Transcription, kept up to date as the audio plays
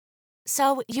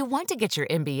So, you want to get your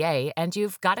MBA and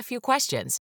you've got a few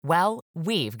questions. Well,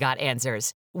 we've got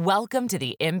answers. Welcome to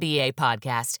the MBA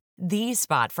Podcast, the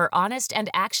spot for honest and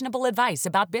actionable advice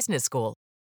about business school.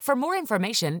 For more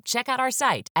information, check out our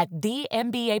site at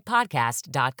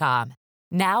thembapodcast.com.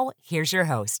 Now, here's your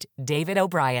host, David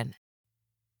O'Brien.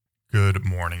 Good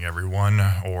morning, everyone,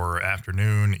 or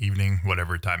afternoon, evening,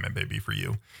 whatever time it may be for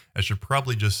you. I should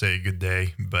probably just say good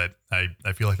day, but I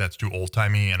feel like that's too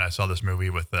old-timey, and I saw this movie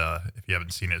with, if you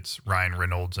haven't seen it, it's Ryan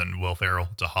Reynolds and Will Ferrell.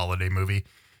 It's a holiday movie,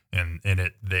 and in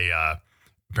it, they,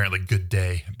 apparently good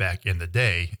day back in the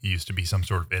day used to be some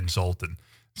sort of insult, and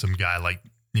some guy,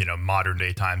 modern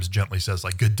day times gently says,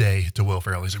 good day to Will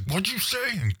Ferrell. He's like, what'd you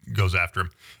say? And goes after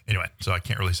him. Anyway, so I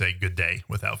can't really say good day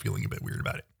without feeling a bit weird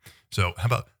about it. So how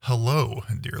about hello,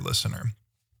 dear listener?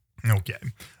 Okay.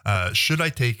 Should I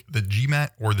take the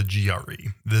GMAT or the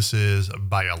GRE? This is,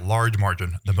 by a large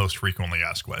margin, the most frequently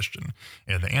asked question.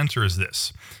 And the answer is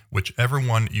this: whichever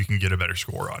one you can get a better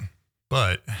score on.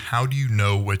 But how do you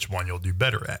know which one you'll do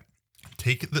better at?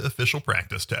 Take the official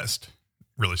practice test.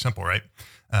 Really simple, right?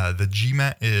 The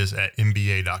GMAT is at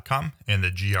MBA.com and the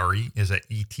GRE is at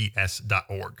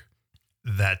ETS.org.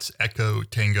 That's Echo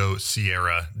Tango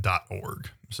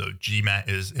Sierra.org. So GMAT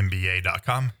is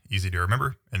MBA.com, easy to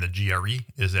remember, and the GRE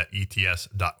is at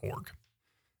ETS.org.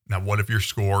 Now, what if your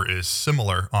score is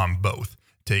similar on both?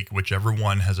 Take whichever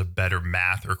one has a better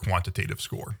math or quantitative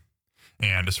score.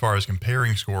 And as far as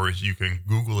comparing scores, you can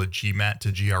Google a GMAT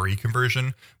to GRE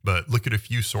conversion, but look at a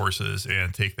few sources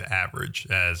and take the average.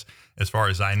 As far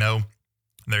as I know,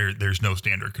 there's no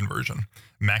standard conversion.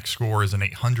 Max score is an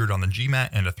 800 on the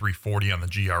GMAT and a 340 on the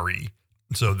GRE.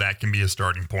 So that can be a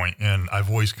starting point. And I've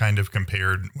always kind of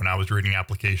compared, when I was reading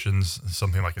applications,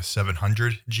 something like a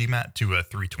 700 GMAT to a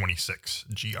 326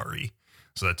 GRE.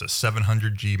 So that's a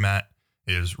 700 GMAT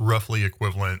is roughly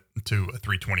equivalent to a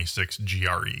 326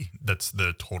 GRE. That's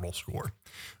the total score.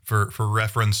 For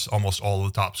reference, almost all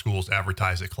of the top schools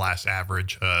advertise a class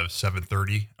average of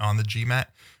 730 on the GMAT,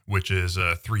 which is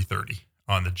a 330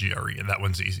 on the GRE. And that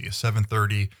one's easy. A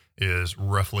 730 is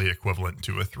roughly equivalent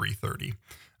to a 330.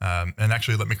 And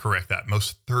actually, let me correct that.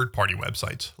 Most third-party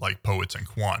websites like Poets and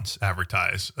Quants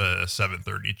advertise a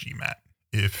 730 GMAT.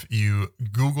 If you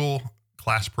Google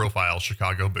Class Profile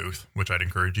Chicago booth, which I'd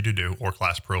encourage you to do, or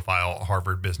Class Profile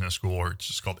Harvard Business School, or it's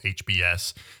just called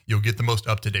HBS, you'll get the most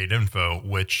up-to-date info,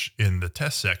 which in the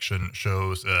test section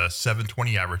shows a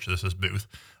 720 average. This is booth,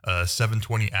 a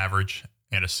 720 average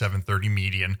and a 730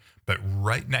 median. But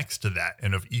right next to that,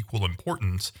 and of equal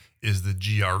importance, is the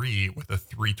GRE with a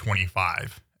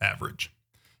 325 average.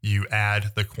 You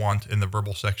add the quant in the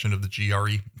verbal section of the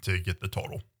GRE to get the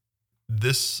total.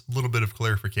 This little bit of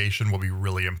clarification will be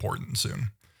really important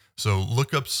soon. So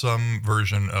look up some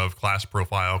version of class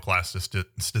profile, class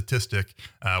statistic,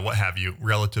 what have you,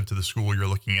 relative to the school you're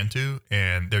looking into,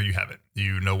 and there you have it.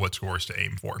 You know what scores to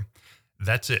aim for.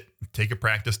 That's it. Take a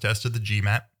practice test of the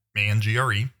GMAT and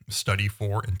GRE, study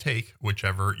for and take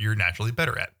whichever you're naturally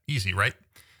better at. Easy, right?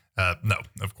 No,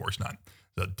 of course not.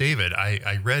 So David,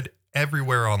 I read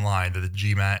everywhere online that the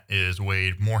GMAT is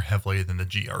weighed more heavily than the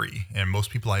GRE, and most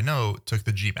people I know took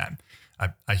the GMAT.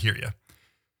 I hear you.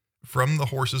 From the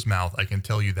horse's mouth, I can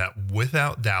tell you that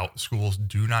without doubt, schools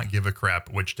do not give a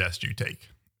crap which test you take.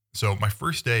 So my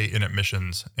first day in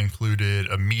admissions included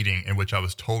a meeting in which I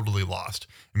was totally lost.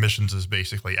 Admissions is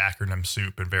basically acronym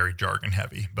soup and very jargon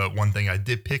heavy. But one thing I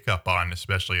did pick up on,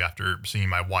 especially after seeing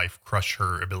my wife crush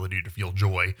her ability to feel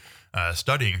joy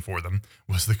studying for them,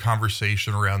 was the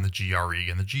conversation around the GRE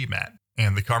and the GMAT.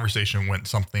 And the conversation went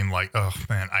something like, oh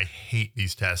man, I hate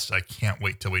these tests. I can't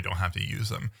wait till we don't have to use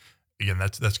them. Again,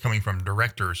 that's coming from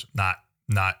directors, not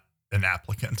an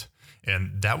applicant.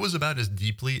 And that was about as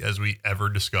deeply as we ever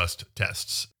discussed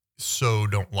tests. So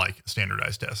don't like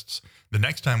standardized tests. The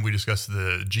next time we discussed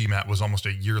the GMAT was almost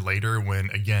a year later when,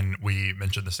 again, we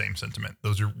mentioned the same sentiment.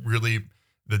 Those are really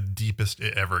the deepest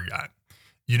it ever got.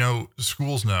 You know,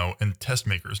 schools know and test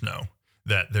makers know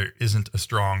that there isn't a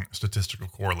strong statistical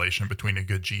correlation between a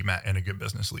good GMAT and a good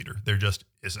business leader. There just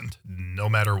isn't, no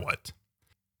matter what.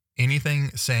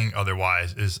 Anything saying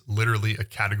otherwise is literally a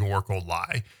categorical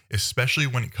lie, especially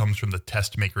when it comes from the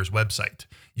test maker's website.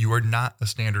 You are not a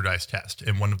standardized test,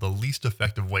 and one of the least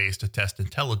effective ways to test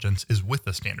intelligence is with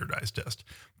a standardized test.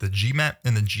 The GMAT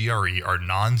and the GRE are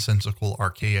nonsensical,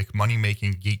 archaic,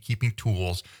 money-making, gatekeeping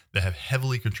tools that have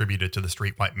heavily contributed to the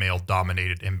straight white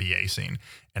male-dominated MBA scene.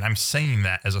 And I'm saying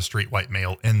that as a straight white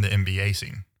male in the MBA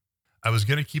scene. I was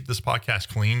going to keep this podcast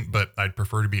clean, but I'd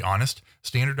prefer to be honest.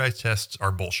 Standardized tests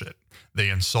are bullshit. They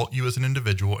insult you as an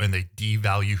individual and they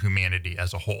devalue humanity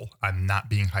as a whole. I'm not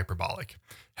being hyperbolic.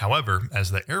 However,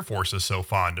 as the Air Force is so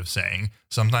fond of saying,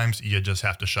 sometimes you just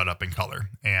have to shut up and color.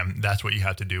 And that's what you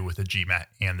have to do with the GMAT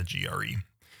and the GRE.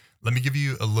 Let me give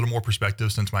you a little more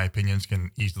perspective since my opinions can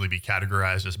easily be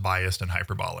categorized as biased and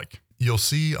hyperbolic. You'll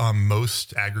see on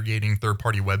most aggregating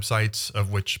third-party websites,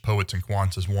 of which Poets and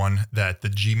Quants is one, that the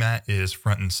GMAT is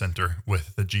front and center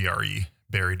with the GRE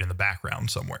buried in the background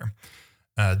somewhere.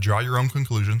 Draw your own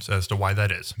conclusions as to why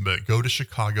that is, but go to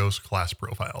Chicago's class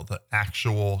profile, the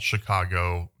actual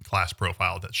Chicago class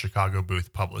profile that Chicago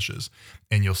Booth publishes,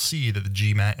 and you'll see that the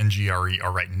GMAT and GRE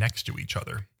are right next to each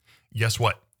other. Guess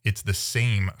what? It's the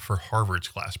same for Harvard's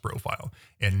class profile,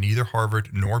 and neither Harvard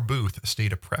nor Booth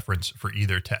state a preference for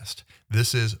either test.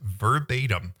 This is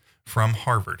verbatim from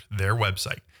Harvard, their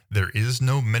website. There is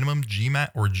no minimum GMAT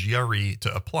or GRE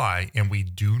to apply, and we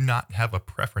do not have a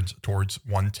preference towards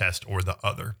one test or the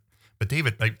other. But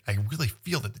David, I really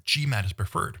feel that the GMAT is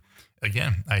preferred.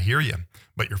 Again, I hear you,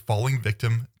 but you're falling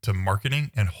victim to marketing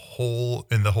and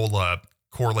the whole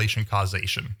correlation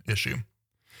causation issue.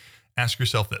 Ask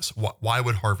yourself this. Why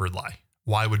would Harvard lie?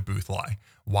 Why would Booth lie?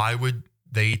 Why would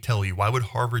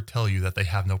Harvard tell you that they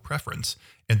have no preference?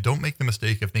 And don't make the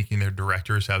mistake of thinking their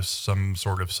directors have some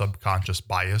sort of subconscious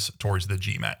bias towards the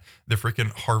GMAT. They're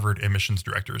freaking Harvard admissions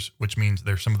directors, which means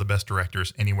they're some of the best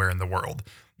directors anywhere in the world.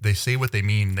 They say what they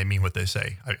mean what they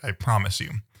say. I promise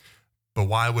you. But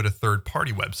why would a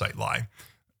third-party website lie?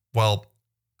 Well,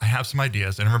 I have some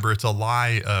ideas. And remember, it's a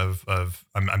lie of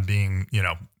I'm being,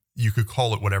 you could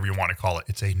call it whatever you want to call it.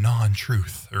 It's a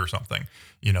non-truth or something.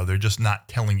 They're just not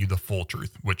telling you the full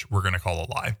truth, which we're going to call a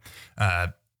lie.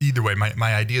 Either way,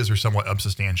 my ideas are somewhat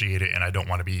unsubstantiated, and I don't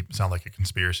want to sound like a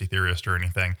conspiracy theorist or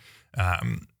anything.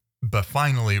 But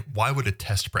finally, why would a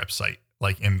test prep site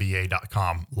like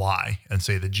MBA.com lie and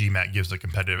say the GMAT gives a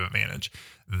competitive advantage?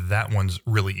 That one's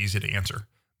really easy to answer.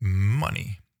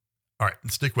 Money. All right,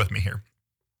 stick with me here.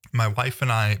 My wife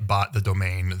and I bought the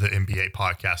domain, the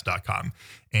MBApodcast.com,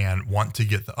 and want to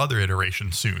get the other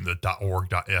iteration soon, the .org,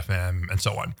 .fm, and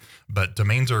so on. But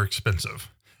domains are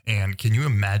expensive. And can you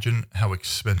imagine how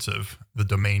expensive the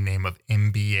domain name of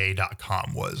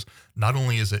MBA.com was? Not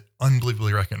only is it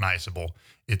unbelievably recognizable,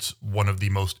 it's one of the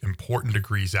most important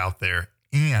degrees out there.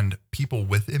 And people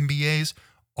with MBAs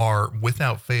are,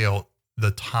 without fail,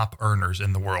 the top earners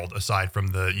in the world, aside from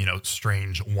the,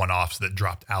 strange one-offs that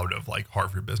dropped out of like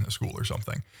Harvard Business School or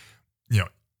something.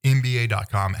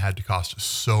 MBA.com had to cost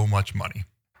so much money.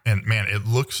 And man, it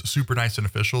looks super nice and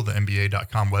official, the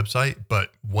MBA.com website,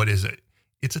 but what is it?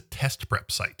 It's a test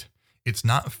prep site. It's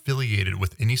not affiliated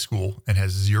with any school and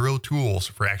has zero tools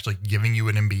for actually giving you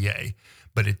an MBA.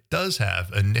 But it does have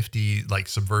a nifty,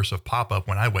 subversive pop-up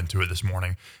when I went to it this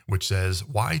morning, which says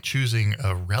why choosing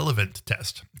a relevant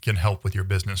test can help with your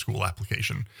business school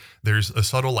application. There's a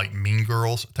subtle, Mean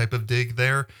Girls type of dig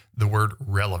there. The word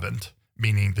relevant,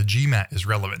 meaning the GMAT is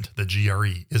relevant, the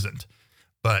GRE isn't.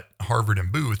 But Harvard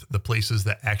and Booth, the places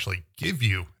that actually give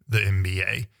you the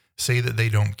MBA, say that they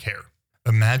don't care.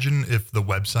 Imagine if the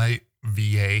website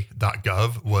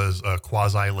va.gov was a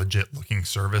quasi-legit looking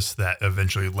service that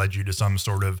eventually led you to some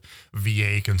sort of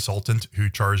VA consultant who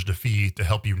charged a fee to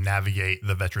help you navigate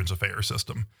the Veterans Affairs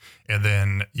system. And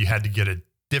then you had to get a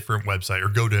different website or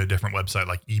go to a different website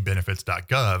like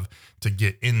ebenefits.gov to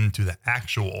get into the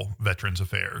actual Veterans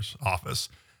Affairs office.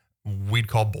 We'd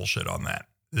call bullshit on that.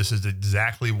 This is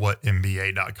exactly what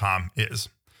MBA.com is.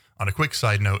 On a quick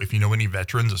side note, if you know any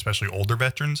veterans, especially older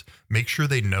veterans, make sure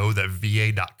they know that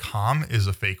VA.com is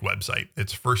a fake website.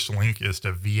 Its first link is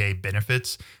to VA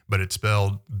benefits, but it's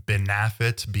spelled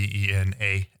Benafits,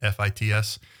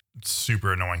 Benafits. It's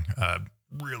super annoying.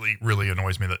 Really, really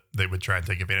annoys me that they would try and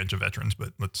take advantage of veterans,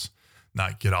 but let's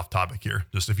not get off topic here.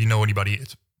 Just if you know anybody,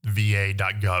 it's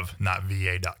VA.gov, not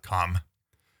VA.com.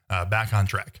 Back on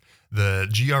track. The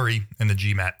GRE and the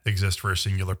GMAT exist for a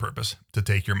singular purpose, to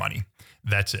take your money.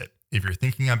 That's it. If you're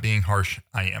thinking I'm being harsh,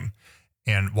 I am.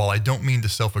 And while I don't mean to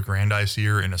self-aggrandize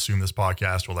here and assume this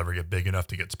podcast will ever get big enough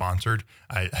to get sponsored,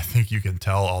 I think you can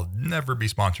tell I'll never be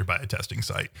sponsored by a testing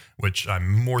site, which I'm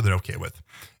more than okay with.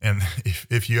 And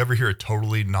if you ever hear a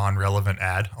totally non-relevant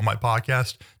ad on my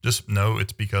podcast, just know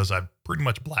it's because I've pretty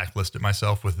much blacklisted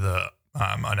myself with the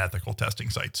unethical testing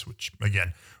sites, which,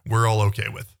 again, we're all okay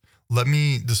with. Let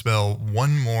me dispel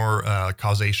one more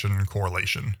causation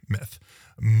correlation myth.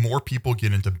 More people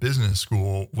get into business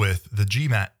school with the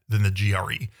GMAT than the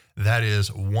GRE. That is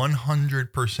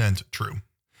 100% true.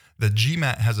 The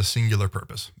GMAT has a singular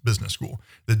purpose, business school.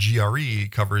 The GRE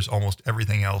covers almost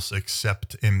everything else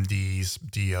except MDs,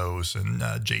 DOs, and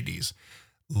JDs.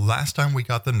 Last time we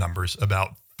got the numbers,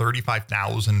 about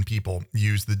 35,000 people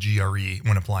used the GRE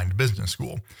when applying to business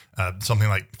school. Something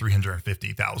like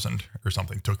 350,000 or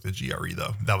something took the GRE,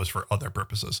 though. That was for other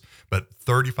purposes. But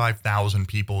 35,000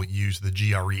 people used the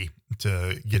GRE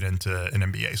to get into an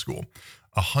MBA school.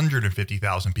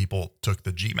 150,000 people took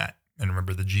the GMAT. And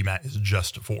remember, the GMAT is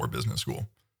just for business school.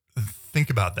 Think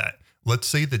about that. Let's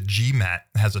say the GMAT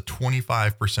has a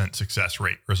 25% success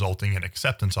rate, resulting in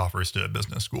acceptance offers to a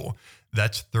business school.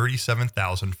 That's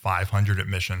 37,500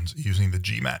 admissions using the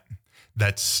GMAT.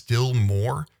 That's still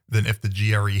more than if the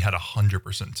GRE had a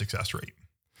 100% success rate.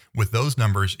 With those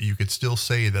numbers, you could still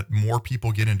say that more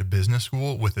people get into business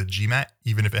school with a GMAT,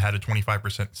 even if it had a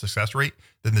 25% success rate,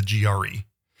 than the GRE.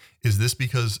 Is this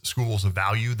because schools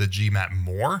value the GMAT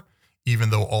more,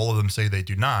 even though all of them say they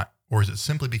do not? Or is it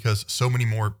simply because so many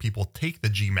more people take the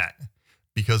GMAT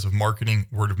because of marketing,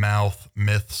 word of mouth,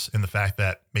 myths, and the fact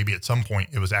that maybe at some point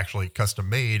it was actually custom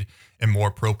made and more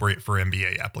appropriate for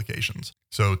MBA applications?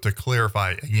 So to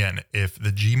clarify again, if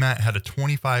the GMAT had a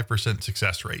 25%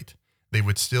 success rate, they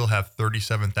would still have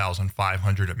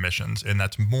 37,500 admissions, and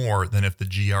that's more than if the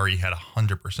GRE had a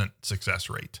 100%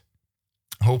 success rate.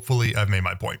 Hopefully I've made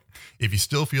my point. If you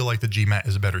still feel like the GMAT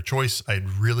is a better choice, I'd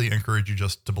really encourage you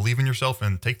just to believe in yourself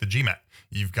and take the GMAT.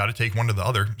 You've got to take one or the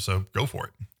other, so go for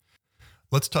it.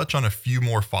 Let's touch on a few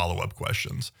more follow-up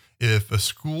questions. If a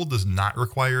school does not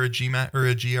require a GMAT or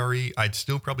a GRE, I'd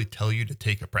still probably tell you to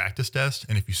take a practice test,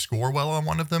 and if you score well on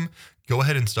one of them, go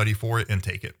ahead and study for it and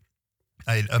take it.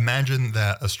 I'd imagine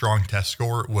that a strong test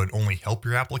score would only help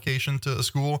your application to a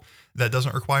school that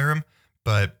doesn't require them,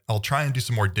 but I'll try and do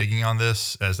some more digging on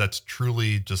this, as that's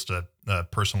truly just a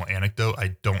personal anecdote.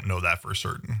 I don't know that for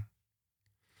certain.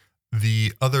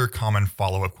 The other common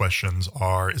follow-up questions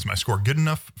are, is my score good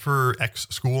enough for X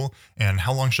school? And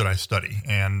how long should I study?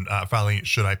 And finally,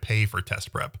 should I pay for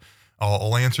test prep?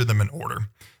 I'll answer them in order.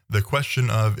 The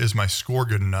question of, is my score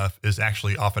good enough, is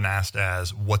actually often asked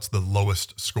as, what's the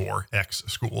lowest score X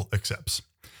school accepts?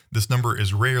 This number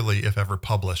is rarely, if ever,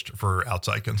 published for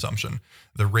outside consumption.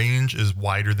 The range is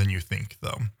wider than you think,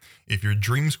 though. If your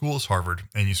dream school is Harvard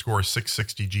and you score a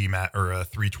 660 GMAT or a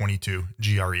 322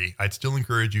 GRE, I'd still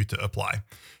encourage you to apply.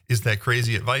 Is that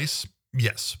crazy advice?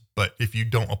 Yes, but if you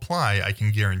don't apply, I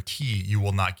can guarantee you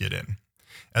will not get in.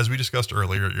 As we discussed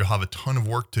earlier, you'll have a ton of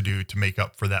work to do to make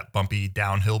up for that bumpy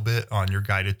downhill bit on your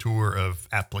guided tour of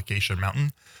Application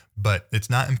Mountain, but it's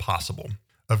not impossible.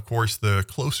 Of course, the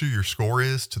closer your score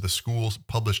is to the school's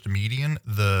published median,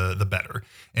 the better.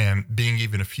 And being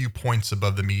even a few points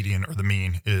above the median or the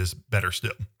mean is better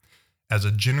still. As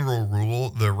a general rule,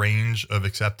 the range of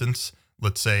acceptance,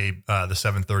 let's say the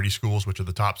 730 schools, which are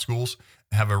the top schools,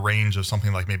 have a range of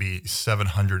something like maybe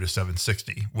 700 to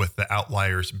 760, with the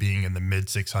outliers being in the mid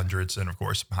 600s and, of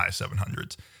course, high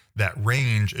 700s. That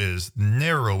range is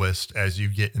narrowest as you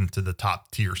get into the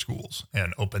top tier schools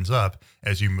and opens up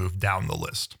as you move down the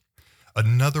list.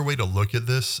 Another way to look at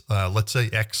this, let's say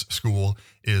X school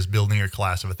is building a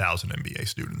class of 1,000 MBA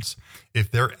students.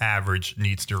 If their average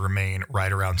needs to remain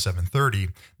right around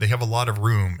 730, they have a lot of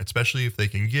room, especially if they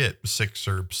can get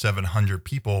 600 or 700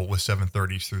 people with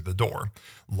 730s through the door.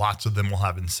 Lots of them will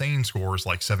have insane scores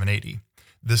like 780.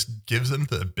 This gives them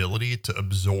the ability to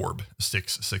absorb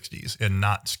 660s and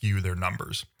not skew their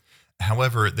numbers.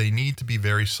 However, they need to be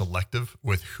very selective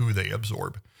with who they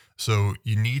absorb. So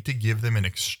you need to give them an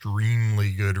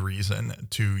extremely good reason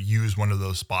to use one of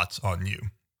those spots on you.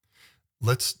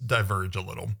 Let's diverge a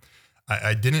little.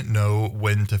 I didn't know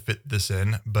when to fit this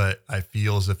in, but I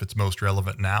feel as if it's most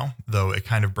relevant now, though it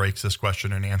kind of breaks this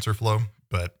question and answer flow.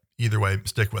 But either way,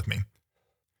 stick with me.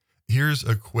 Here's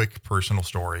a quick personal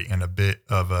story and a bit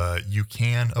of a you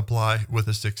can apply with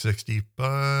a 660,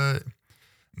 but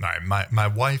my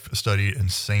wife studied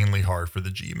insanely hard for the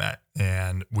GMAT,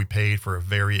 and we paid for a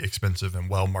very expensive and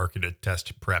well-marketed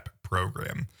test prep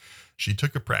program. She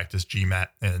took a practice GMAT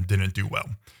and didn't do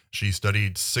well. She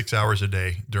studied 6 hours a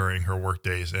day during her work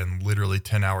days and literally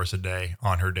 10 hours a day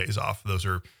on her days off. Those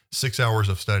are 6 hours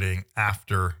of studying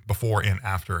before and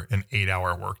after an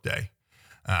 8-hour work day.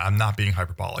 I'm not being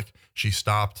hyperbolic. She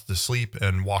stopped to sleep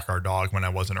and walk our dog when I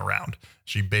wasn't around.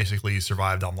 She basically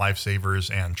survived on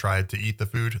lifesavers and tried to eat the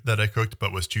food that I cooked,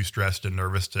 but was too stressed and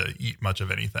nervous to eat much of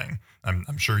anything.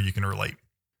 I'm sure you can relate.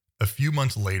 A few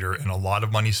months later, and a lot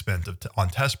of money spent on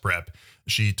test prep,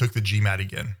 she took the GMAT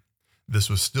again. This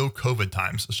was still COVID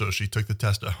times, so she took the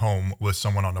test at home with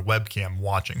someone on a webcam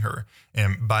watching her.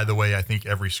 And by the way, I think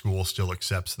every school still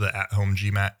accepts the at-home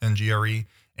GMAT and GRE,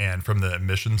 And from the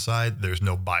admission side, there's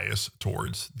no bias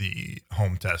towards the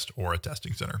home test or a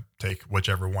testing center. Take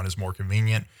whichever one is more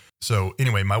convenient. So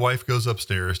anyway, my wife goes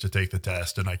upstairs to take the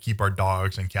test, and I keep our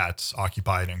dogs and cats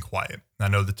occupied and quiet. I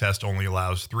know the test only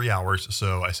allows 3 hours,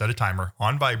 so I set a timer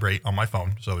on vibrate on my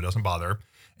phone so it doesn't bother her.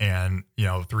 And,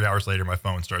 3 hours later, my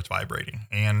phone starts vibrating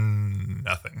and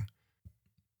nothing.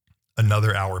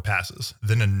 Another hour passes,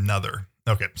 then another.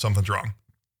 Okay, something's wrong.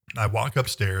 I walk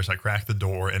upstairs, I crack the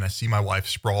door, and I see my wife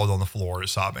sprawled on the floor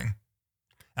sobbing.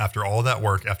 After all that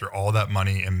work, after all that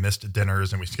money and missed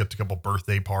dinners, and we skipped a couple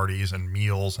birthday parties and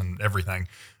meals and everything,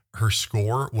 her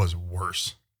score was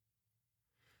worse.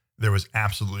 There was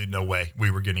absolutely no way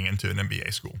we were getting into an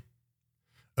MBA school.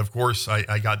 Of course,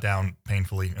 I got down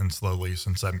painfully and slowly,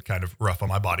 since I'm kind of rough on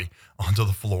my body, onto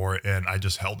the floor, and I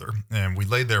just held her. And we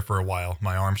laid there for a while.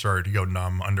 My arm started to go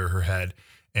numb under her head.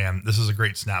 And this is a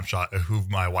great snapshot of who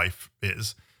my wife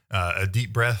is. A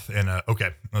deep breath and okay,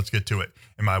 let's get to it.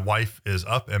 And my wife is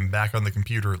up and back on the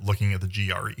computer looking at the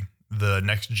GRE. The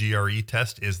next GRE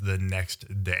test is the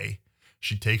next day.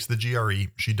 She takes the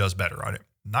GRE. She does better on it.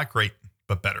 Not great,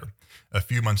 but better. A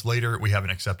few months later, we have an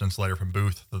acceptance letter from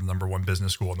Booth, the #1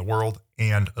 business school in the world,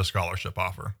 and a scholarship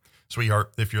offer.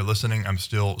 Sweetheart, if you're listening, I'm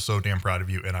still so damn proud of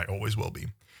you, and I always will be.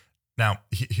 Now,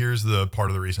 here's the part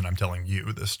of the reason I'm telling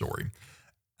you this story.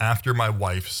 After my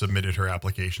wife submitted her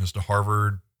applications to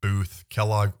Harvard, Booth,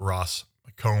 Kellogg, Ross,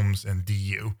 Combs, and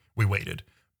DU, we waited,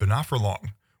 but not for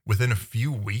long. Within a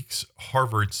few weeks,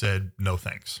 Harvard said no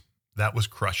thanks. That was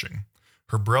crushing.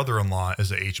 Her brother-in-law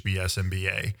is a HBS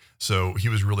MBA, so he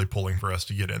was really pulling for us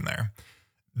to get in there.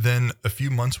 Then a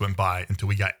few months went by until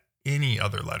we got any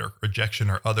other letter, rejection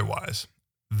or otherwise.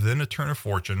 Then a turn of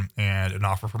fortune and an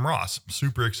offer from Ross.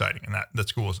 Super exciting. And that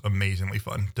school is amazingly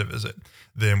fun to visit.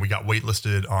 Then we got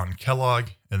waitlisted on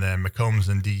Kellogg, and then McCombs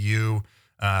and DU.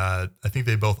 I think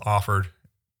they both offered.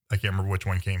 I can't remember which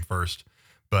one came first.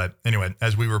 But anyway,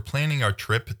 as we were planning our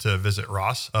trip to visit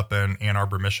Ross up in Ann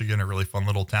Arbor, Michigan, a really fun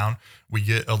little town, we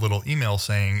get a little email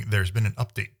saying there's been an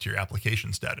update to your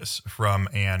application status from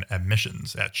an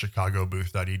admissions at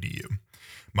chicagobooth.edu.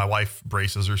 My wife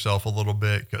braces herself a little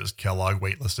bit because Kellogg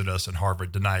waitlisted us and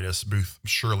Harvard denied us. Booth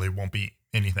surely won't be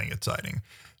anything exciting.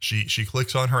 She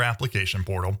clicks on her application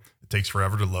portal. It takes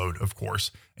forever to load, of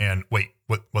course. And wait,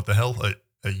 what the hell?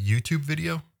 A YouTube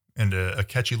video and a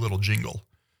catchy little jingle.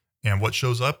 And what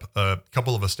shows up? A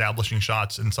couple of establishing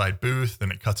shots inside Booth,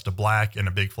 then it cuts to black and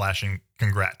a big flashing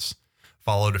congrats,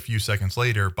 followed a few seconds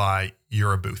later by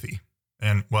 "You're a Boothie."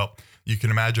 And well, you can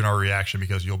imagine our reaction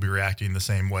because you'll be reacting the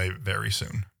same way very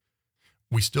soon.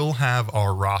 We still have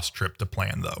our Ross trip to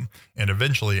plan though, and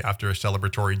eventually after a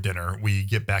celebratory dinner, we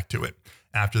get back to it.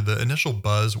 After the initial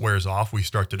buzz wears off, we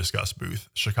start to discuss Booth.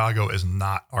 Chicago is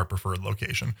not our preferred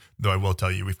location, though I will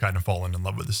tell you we've kind of fallen in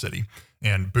love with the city.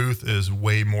 And Booth is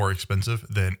way more expensive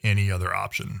than any other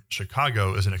option.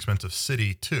 Chicago is an expensive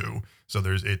city too, so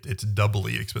it's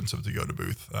doubly expensive to go to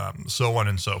Booth, so on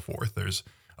and so forth. There's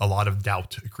a lot of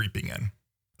doubt creeping in.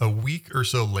 A week or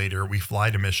so later, we fly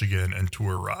to Michigan and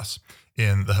tour Ross.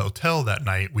 In the hotel that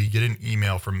night, we get an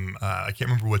email from, I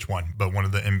can't remember which one, but one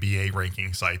of the MBA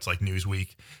ranking sites like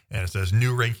Newsweek. And it says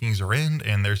new rankings are in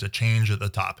and there's a change at the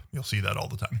top. You'll see that all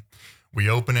the time. We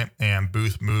open it and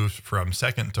Booth moves from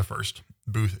second to first.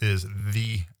 Booth is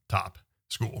the top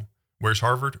school. Where's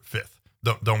Harvard? Fifth.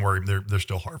 Don't worry, they're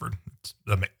still Harvard.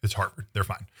 It's Harvard. They're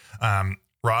fine.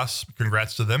 Ross,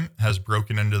 congrats to them, has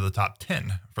broken into the top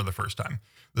 10 for the first time.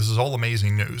 This is all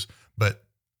amazing news, but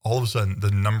all of a sudden, the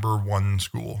 #1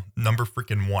 school, number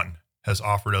freaking one, has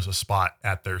offered us a spot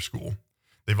at their school.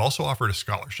 They've also offered a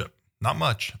scholarship. Not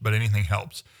much, but anything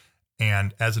helps.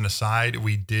 And as an aside,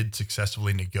 we did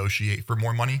successfully negotiate for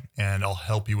more money, and I'll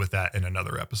help you with that in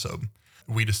another episode.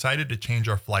 We decided to change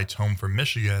our flights home from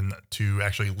Michigan to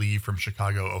actually leave from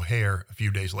Chicago O'Hare a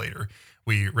few days later.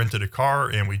 We rented a car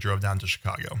and we drove down to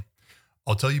Chicago.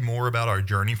 I'll tell you more about our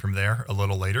journey from there a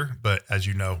little later, but as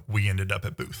you know, we ended up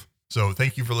at Booth. So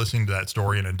thank you for listening to that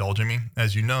story and indulging me.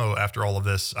 As you know, after all of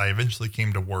this, I eventually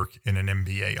came to work in an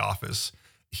MBA office.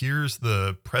 Here's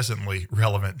the presently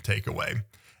relevant takeaway.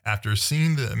 After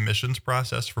seeing the admissions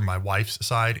process from my wife's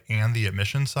side and the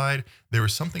admissions side, there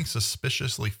was something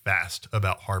suspiciously fast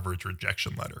about Harvard's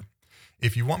rejection letter.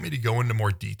 If you want me to go into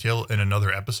more detail in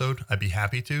another episode, I'd be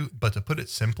happy to, but to put it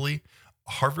simply,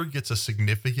 Harvard gets a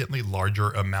significantly larger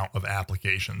amount of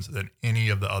applications than any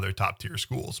of the other top tier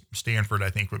schools. Stanford, I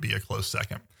think, would be a close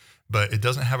second, but it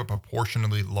doesn't have a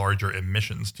proportionally larger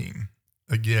admissions team.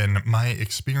 Again, my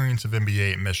experience of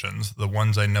MBA admissions, the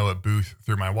ones I know at Booth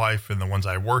through my wife and the ones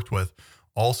I worked with,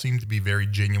 all seem to be very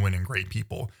genuine and great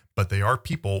people, but they are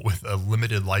people with a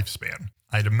limited lifespan.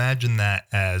 I'd imagine that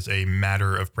as a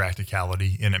matter of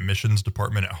practicality, an admissions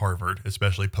department at Harvard,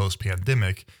 especially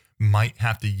post-pandemic, might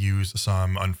have to use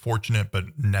some unfortunate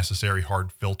but necessary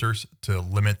hard filters to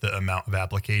limit the amount of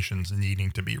applications needing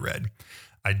to be read.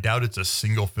 I doubt it's a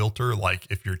single filter, like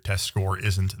if your test score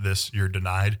isn't this, you're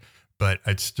denied, but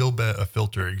I'd still bet a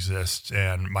filter exists,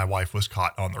 and my wife was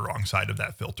caught on the wrong side of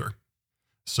that filter.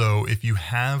 So if you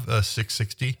have a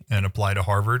 660 and apply to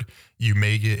Harvard, you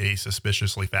may get a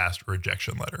suspiciously fast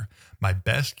rejection letter. My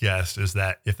best guess is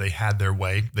that if they had their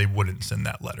way, they wouldn't send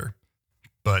that letter,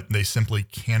 but they simply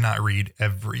cannot read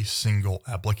every single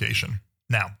application.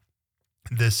 Now,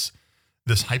 this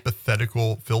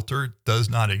hypothetical filter does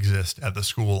not exist at the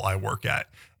school I work at,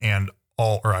 and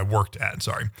I worked at,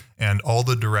 and all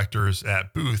the directors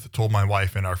at Booth told my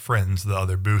wife and our friends, the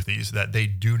other Boothies, that they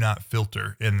do not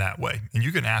filter in that way. And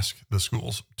you can ask the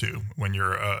schools too when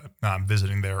you're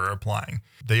visiting there or applying.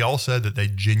 They all said that they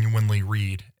genuinely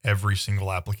read every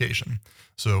single application.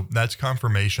 So that's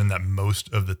confirmation that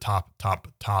most of the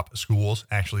top schools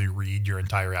actually read your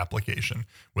entire application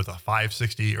with a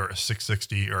 560 or a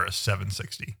 660 or a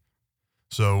 760.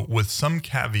 So with some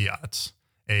caveats,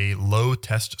 a low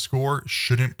test score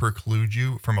shouldn't preclude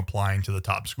you from applying to the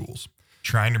top schools.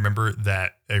 Trying to remember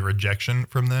that a rejection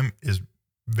from them is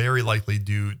very likely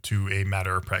due to a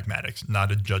matter of pragmatics,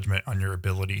 not a judgment on your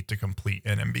ability to complete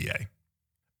an MBA.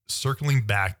 Circling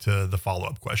back to the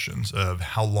follow-up questions of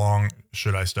how long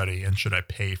should I study and should I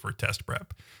pay for test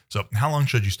prep? So how long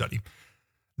should you study?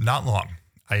 Not long.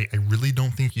 I really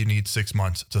don't think you need 6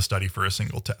 months to study for a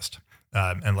single test.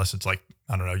 Unless it's like,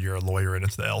 I don't know, you're a lawyer and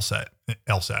it's the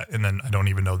LSAT. And then I don't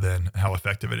even know then how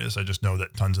effective it is. I just know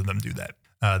that tons of them do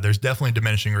that. There's definitely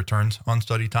diminishing returns on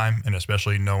study time, and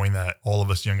especially knowing that all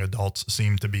of us young adults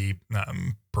seem to be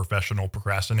professional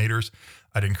procrastinators,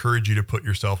 I'd encourage you to put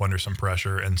yourself under some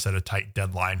pressure and set a tight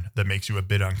deadline that makes you a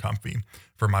bit uncomfy.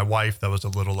 For my wife, that was a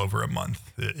little over a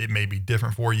month. It may be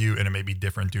different for you, and it may be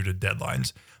different due to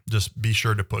deadlines. Just be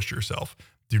sure to push yourself.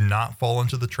 Do not fall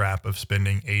into the trap of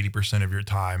spending 80% of your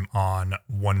time on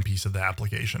one piece of the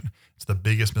application. It's the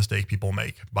biggest mistake people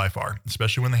make by far,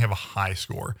 especially when they have a high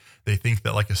score. They think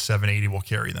that like a 780 will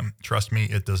carry them. Trust me,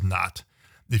 it does not.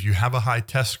 If you have a high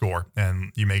test score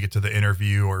and you make it to the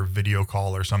interview or video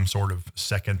call or some sort of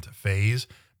second phase,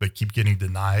 but keep getting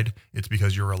denied, it's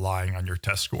because you're relying on your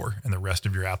test score and the rest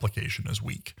of your application is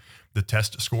weak. The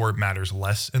test score matters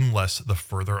less and less the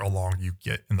further along you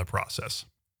get in the process.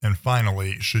 And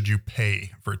finally, should you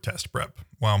pay for test prep?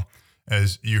 Well,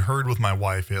 as you heard with my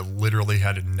wife, it literally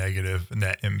had a negative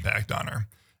net impact on her.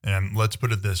 And let's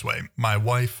put it this way. My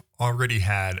wife already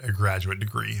had a graduate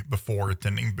degree before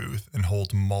attending Booth and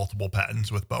holds multiple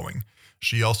patents with Boeing.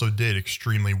 She also did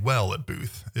extremely well at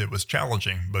Booth. It was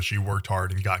challenging, but she worked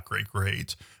hard and got great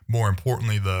grades. More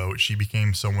importantly, though, she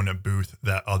became someone at Booth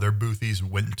that other Boothies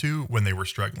went to when they were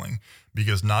struggling,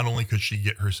 because not only could she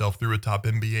get herself through a top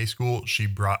MBA school, she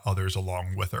brought others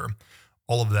along with her.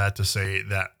 All of that to say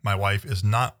that my wife is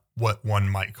not what one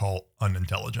might call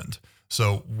unintelligent.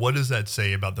 So what does that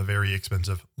say about the very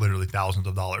expensive, literally thousands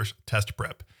of dollars, test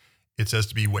prep? It says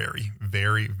to be wary,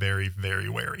 very, very, very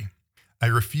wary. I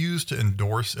refuse to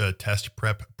endorse a test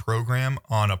prep program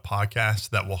on a podcast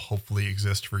that will hopefully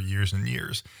exist for years and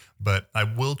years, but I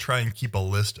will try and keep a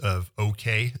list of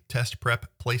okay test prep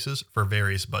places for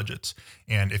various budgets.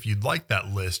 And if you'd like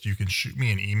that list, you can shoot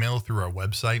me an email through our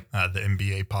website,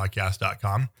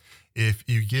 thembapodcast.com. If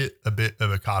you get a bit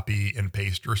of a copy and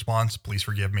paste response, please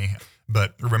forgive me.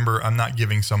 But remember, I'm not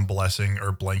giving some blessing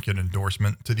or blanket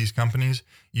endorsement to these companies.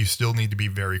 You still need to be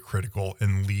very critical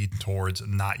and lead towards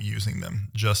not using them.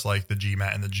 Just like the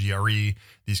GMAT and the GRE,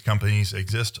 these companies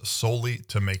exist solely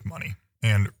to make money.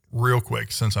 And real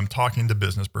quick, since I'm talking to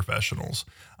business professionals,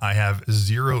 I have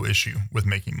zero issue with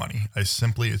making money. I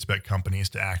simply expect companies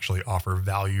to actually offer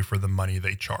value for the money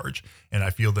they charge. And I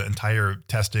feel the entire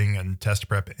testing and test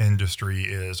prep industry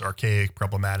is archaic,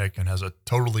 problematic, and has a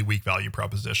totally weak value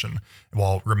proposition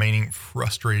while remaining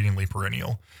frustratingly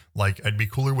perennial. Like, I'd be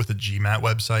cooler with a GMAT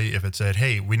website if it said,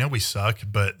 hey, we know we suck,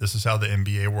 but this is how the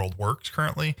MBA world works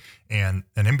currently. And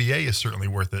an MBA is certainly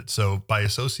worth it. So by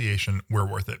association, we're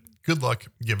worth it. Good luck.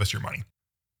 Give us your money.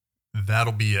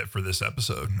 That'll be it for this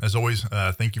episode. As always,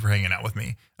 thank you for hanging out with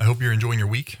me. I hope you're enjoying your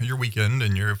week, your weekend,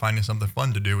 and you're finding something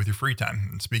fun to do with your free time.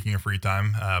 And speaking of free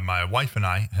time, my wife and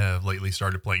I have lately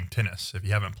started playing tennis. If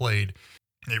you haven't played,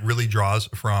 it really draws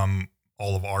from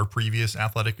all of our previous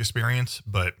athletic experience,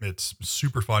 but it's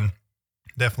super fun.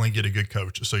 Definitely get a good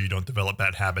coach so you don't develop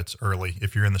bad habits early.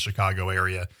 If you're in the Chicago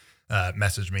area,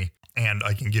 message me. And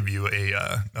I can give you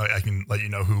I can let you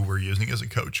know who we're using as a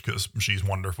coach because she's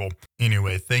wonderful.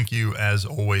 Anyway, thank you as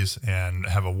always and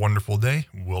have a wonderful day.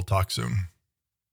 We'll talk soon.